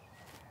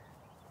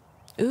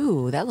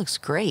 Ooh, that looks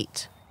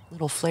great.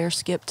 Little flare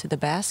skip to the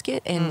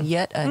basket and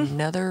yet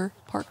another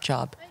park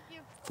job.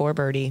 For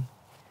birdie.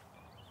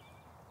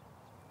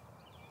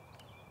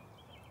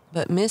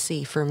 But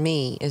Missy, for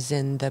me, is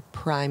in the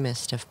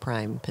primest of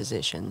prime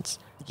positions.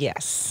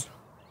 Yes.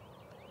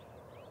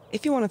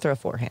 If you want to throw a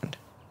forehand.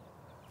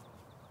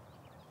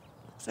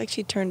 Looks like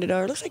she turned it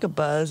over. Looks like a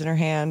buzz in her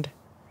hand.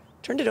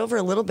 Turned it over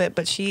a little bit,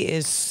 but she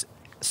is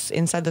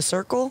inside the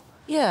circle.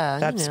 Yeah,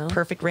 That's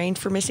perfect range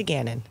for Missy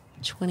Gannon.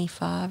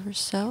 25 or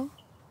so.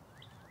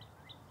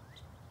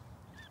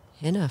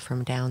 Henna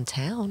from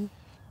downtown.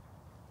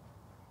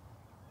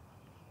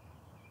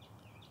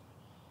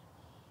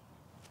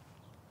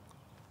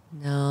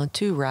 No,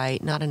 too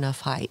right, not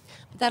enough height.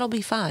 But that'll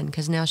be fine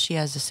because now she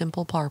has a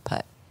simple par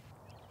putt.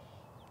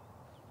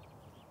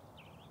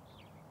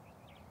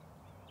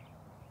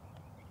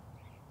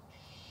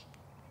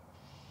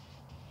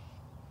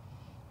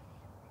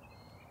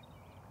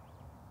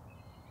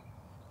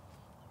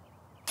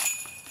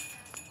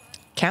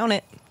 Count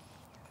it.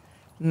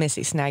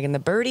 Missy snagging the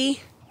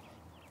birdie.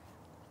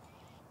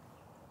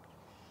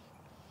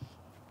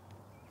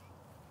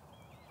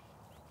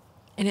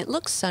 And it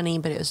looks sunny,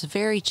 but it was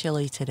very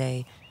chilly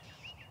today.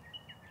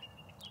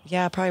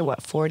 Yeah, probably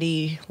what,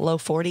 40, low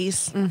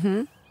 40s?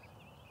 Mm-hmm.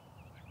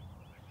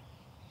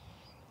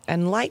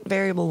 And light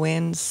variable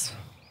winds,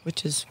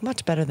 which is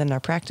much better than our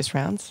practice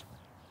rounds.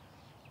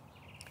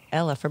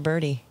 Ella for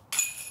birdie.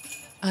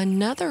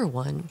 Another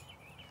one.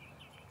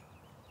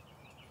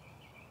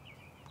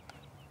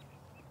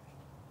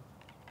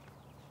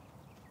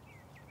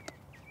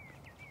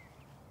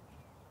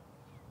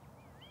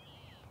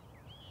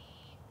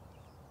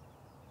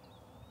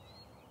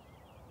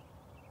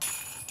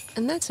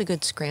 And that's a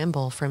good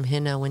scramble from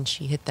Henna when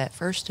she hit that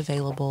first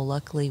available.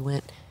 Luckily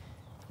went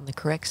on the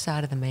correct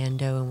side of the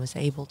Mando and was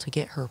able to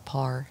get her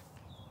par.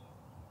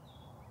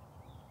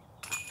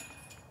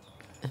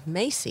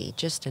 Macie,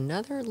 just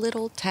another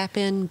little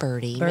tap-in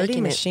birdie. Birdie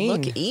making machine.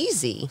 it look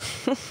easy.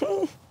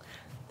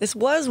 This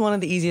was one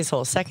of the easiest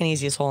holes, second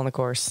easiest hole on the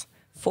course.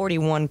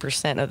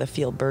 41% of the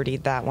field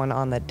birdied that one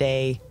on the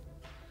day.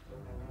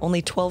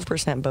 Only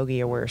 12%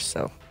 bogey or worse,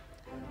 so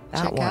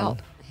that Check one. out.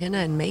 Henna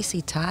and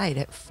Macie tied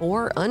at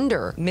 4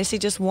 under. Missy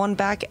just one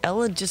back,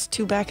 Ella just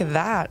 2 back of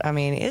that. I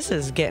mean, this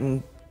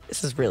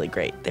is really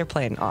great. They're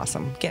playing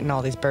awesome, getting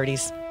all these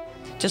birdies.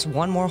 Just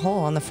one more hole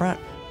on the front.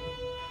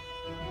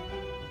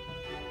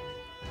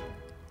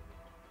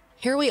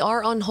 Here we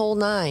are on hole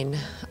 9.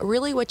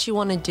 Really what you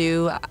want to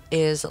do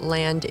is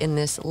land in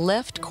this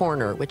left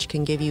corner, which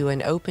can give you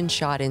an open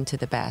shot into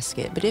the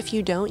basket. But if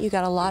you don't, you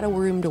got a lot of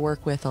room to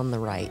work with on the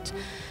right.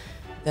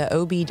 The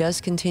OB does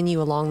continue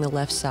along the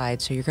left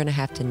side, so you're going to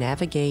have to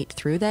navigate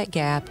through that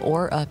gap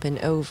or up and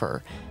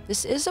over.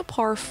 This is a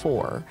par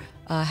 4.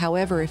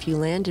 However, if you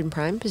land in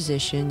prime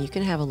position, you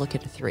can have a look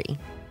at a 3.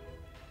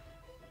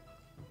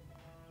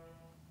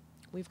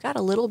 We've got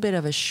a little bit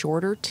of a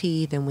shorter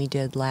tee than we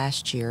did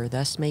last year,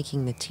 thus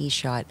making the tee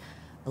shot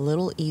a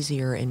little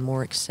easier and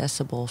more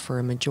accessible for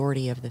a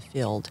majority of the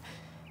field.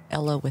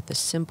 Ella with a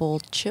simple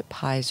chip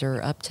hyzer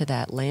up to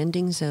that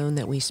landing zone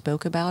that we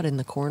spoke about in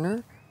the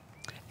corner.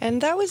 And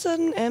that was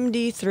an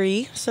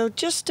MD3, so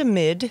just a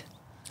mid.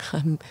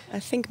 I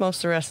think most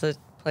of the rest of the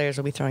players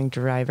will be throwing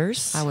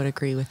drivers. I would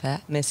agree with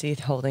that. Missy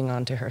holding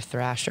on to her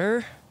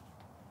thrasher.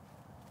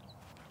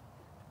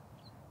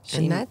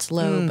 And that's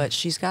low, but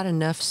she's got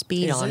enough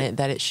speed on it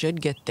that it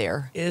should get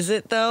there. Is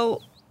it,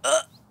 though?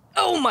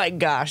 Oh, my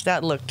gosh.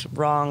 That looked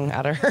wrong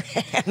out of her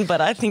hand,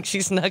 but I think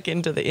she snuck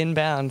into the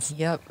inbounds.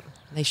 Yep.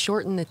 They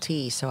shortened the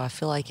tee, so I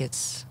feel like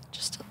it's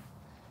just...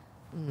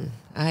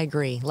 I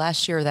agree.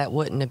 Last year, that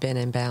wouldn't have been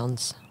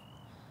inbounds.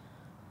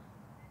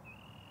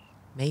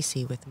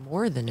 Macie with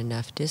more than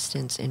enough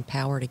distance and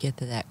power to get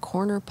to that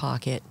corner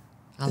pocket.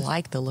 I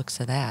like the looks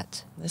of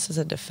that. This is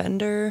a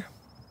defender.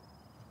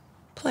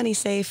 Plenty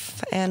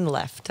safe and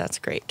left. That's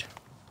great.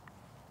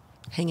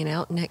 Hanging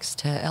out next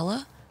to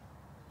Ella.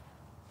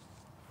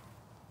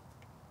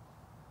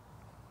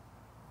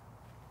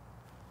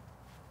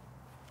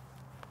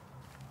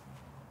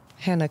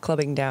 Henna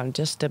clubbing down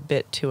just a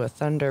bit to a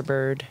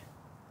Thunderbird.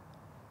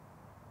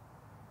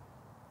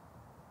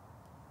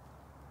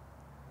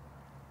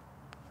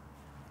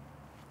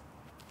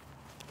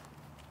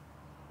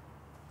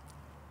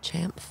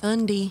 Champ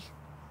Thundy.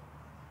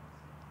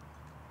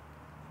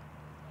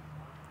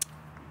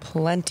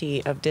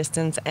 Plenty of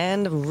distance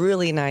and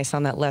really nice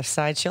on that left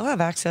side. She'll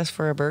have access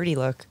for a birdie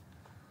look.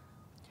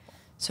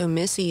 So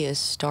Missy is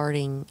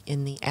starting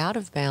in the out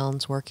of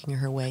bounds, working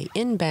her way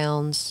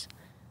inbounds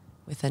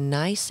with a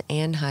nice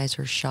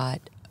Anheuser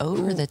shot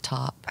over the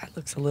top. That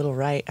looks a little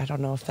right. I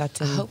don't know if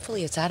that's in.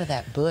 Hopefully it's out of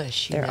that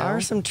bush. There are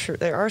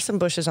some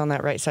bushes on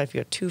that right side if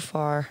you go too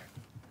far.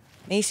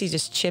 Macie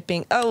just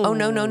chipping. Oh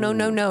no.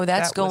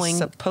 That's that going was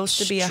supposed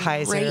to be a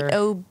hyzer. Straight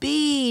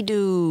OB,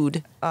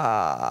 dude.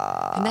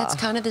 And that's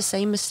kind of the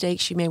same mistake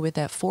she made with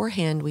that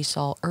forehand we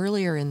saw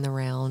earlier in the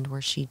round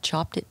where she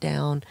chopped it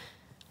down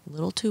a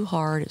little too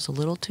hard. It was a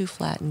little too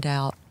flattened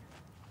out.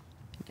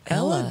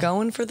 Ella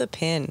going for the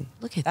pin.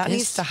 Look at that. this.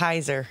 Needs to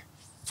hyzer.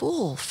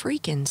 Full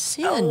freaking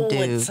sin,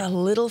 dude. It's a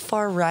little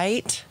far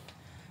right,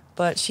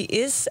 but she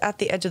is at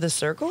the edge of the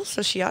circle,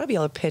 so she ought to be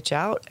able to pitch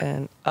out.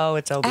 And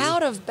it's OB.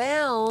 Out of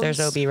bounds. There's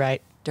OB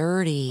right.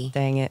 Dirty.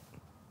 Dang it.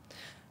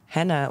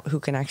 Henna, who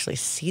can actually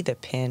see the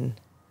pin.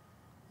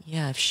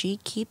 Yeah, if she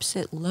keeps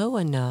it low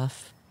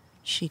enough,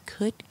 she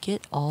could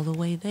get all the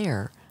way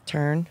there.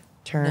 Turn.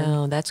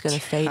 No, that's going to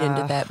fade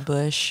into that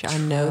bush. I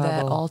know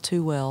that all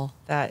too well.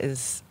 That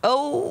is...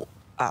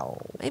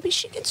 Maybe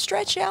she could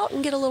stretch out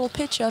and get a little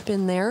pitch up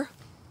in there.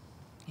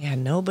 Yeah,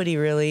 nobody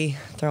really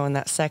throwing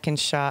that second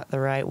shot the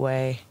right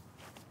way.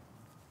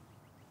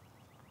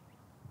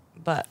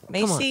 But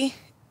Macie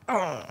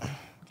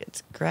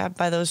gets grabbed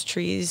by those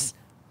trees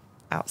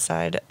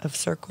outside of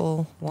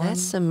circle 1.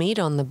 That's some meat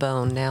on the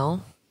bone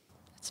now.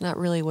 That's not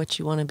really what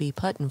you want to be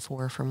putting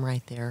for from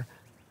right there.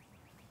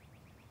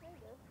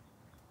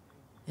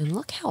 And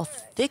look how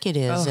thick it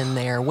is in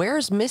there.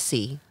 Where's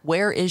Missy?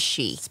 Where is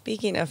she?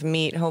 Speaking of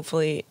meat,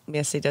 hopefully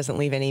Missy doesn't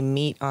leave any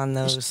meat on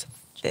those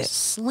Just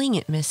sling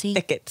it, Missy.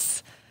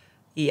 thickets.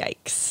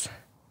 Yikes.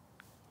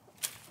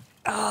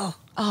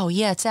 Oh,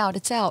 yeah, it's out.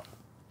 It's out.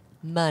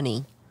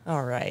 Money.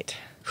 All right.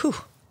 Whew.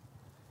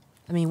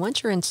 I mean,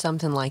 once you're in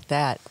something like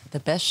that, the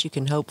best you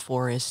can hope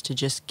for is to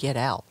just get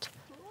out.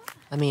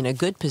 I mean, a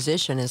good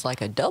position is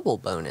like a double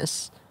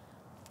bonus.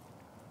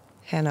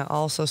 Henna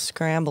also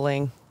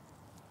scrambling,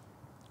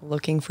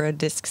 looking for a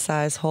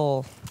disc-size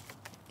hole.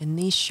 And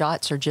these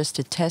shots are just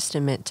a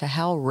testament to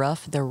how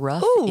rough the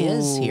rough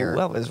is here.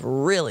 That was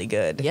really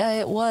good. Yeah,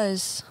 it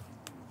was.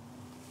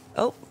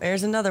 Oh,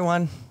 there's another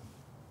one.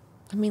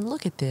 I mean,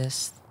 look at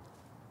this.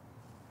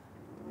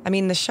 I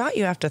mean, the shot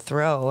you have to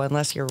throw,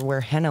 unless you're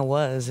where Henna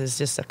was, is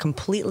just a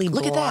completely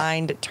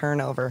blind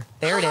turnover.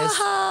 There it is.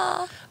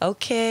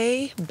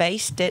 Okay,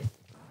 based it.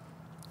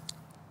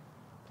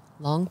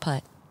 Long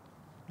putt.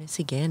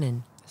 Missy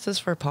Gannon. This is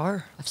for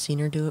par. I've seen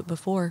her do it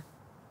before.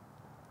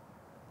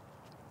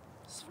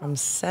 From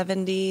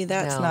 70,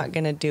 that's No. not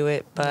going to do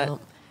it, but, No,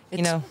 you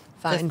it's know,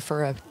 fine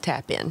for a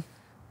tap in.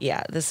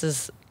 yeah, this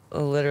is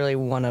literally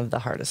one of the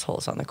hardest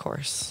holes on the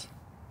course.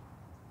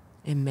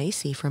 And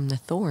Macie from the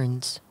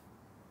Thorns.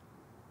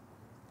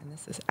 And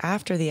this is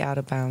after the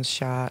out-of-bounds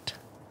shot.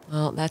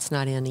 Well, that's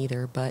not in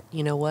either, but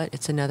you know what?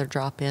 It's another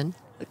drop in.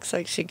 Looks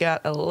like she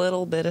got a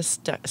little bit of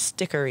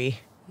stickery.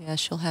 Yeah,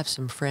 she'll have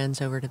some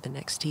friends over to the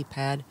next tee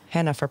pad.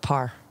 Henna for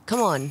par.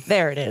 Come on.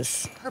 There it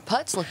is. Her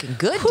putt's looking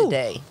good Whew.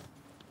 today.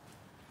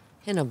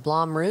 Henna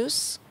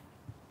Blomroos.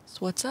 So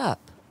what's up?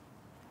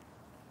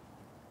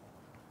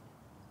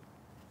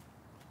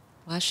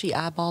 Why is she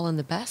eyeballing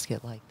the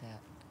basket like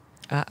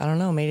that? I don't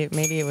know.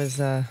 Maybe it was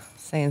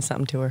saying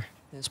something to her.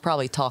 It's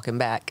probably talking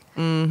back.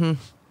 Mm-hmm.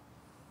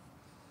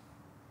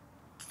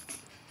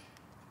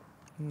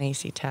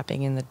 Macie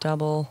tapping in the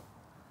double.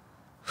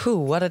 Whew,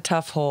 what a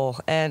tough hole.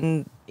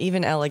 And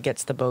even Ella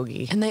gets the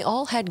bogey. And they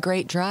all had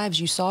great drives.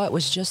 You saw it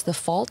was just the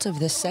fault of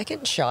the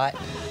second shot.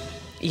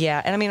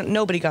 Yeah, and I mean,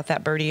 nobody got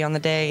that birdie on the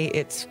day.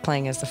 It's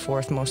playing as the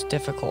fourth most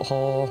difficult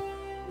hole.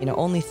 You know,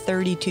 only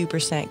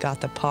 32%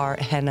 got the par,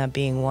 Henna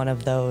being one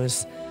of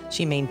those.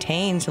 She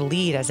maintains the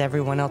lead as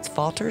everyone else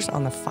falters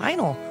on the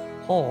final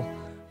hole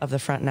of the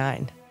front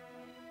nine.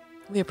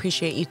 We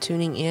appreciate you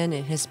tuning in.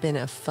 It has been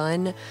a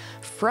fun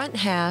front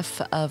half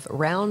of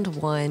round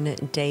one,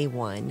 day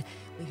one.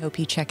 We hope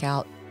you check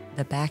out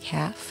the back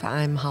half.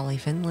 I'm Holly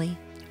Finley.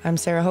 I'm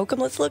Sarah Hokum.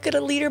 Let's look at a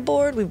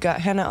leaderboard. We've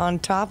got Henna on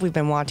top. We've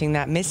been watching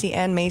that. Missy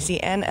and Macie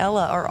and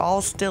Ella are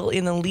all still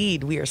in the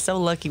lead. We are so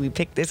lucky we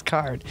picked this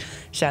card.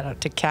 Shout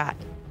out to Kat,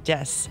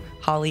 Jess,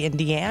 Holly, and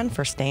Deanne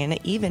for staying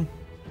at even.